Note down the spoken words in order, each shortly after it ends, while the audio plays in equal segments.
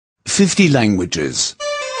50 languages.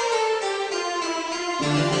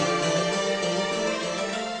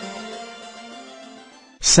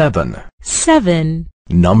 7. 7.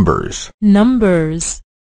 Numbers. Numbers.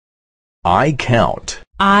 I count.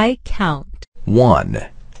 I count. 1,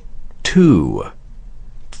 2,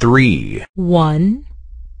 3. 1,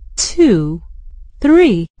 2,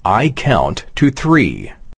 3. I count to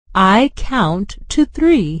 3. I count to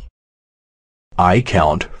 3. I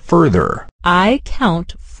count further. I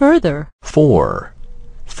count further. 4,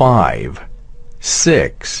 5,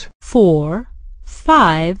 6. 4,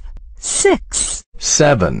 5, 6.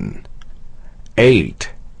 7, 8,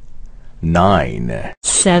 9.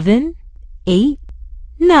 7, 8,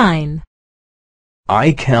 9.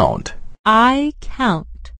 I count. I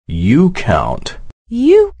count. You count.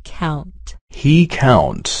 You count. He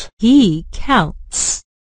counts. He counts.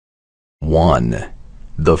 1.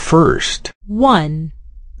 The first. 1.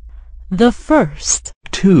 The first.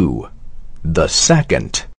 2. The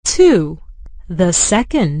second. 2. The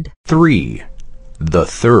second. 3. The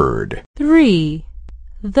third. 3.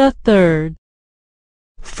 The third.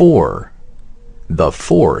 4. The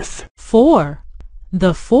fourth. 4.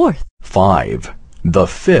 The fourth. 5. The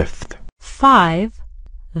fifth. 5.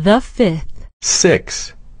 The fifth.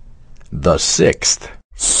 6. The sixth.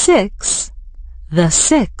 6. The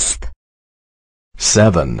sixth.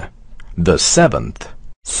 7. The seventh.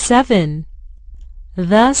 7.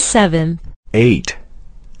 The seventh. 8.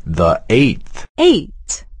 The eighth.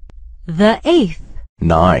 8. The eighth.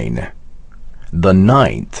 9. The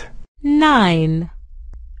ninth. 9.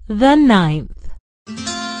 The ninth.